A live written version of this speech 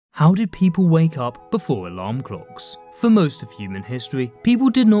How did people wake up before alarm clocks? For most of human history, people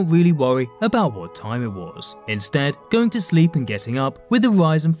did not really worry about what time it was, instead going to sleep and getting up with the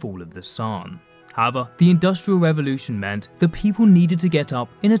rise and fall of the sun. However, the Industrial Revolution meant that people needed to get up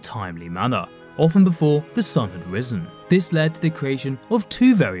in a timely manner, often before the sun had risen. This led to the creation of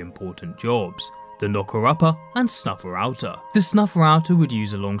two very important jobs: the knocker-upper and snuffer-outer. The snuffer-outer would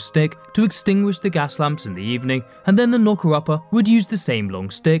use a long stick to extinguish the gas lamps in the evening, and then the knocker-upper would use the same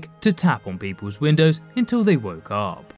long stick to tap on people's windows until they woke up.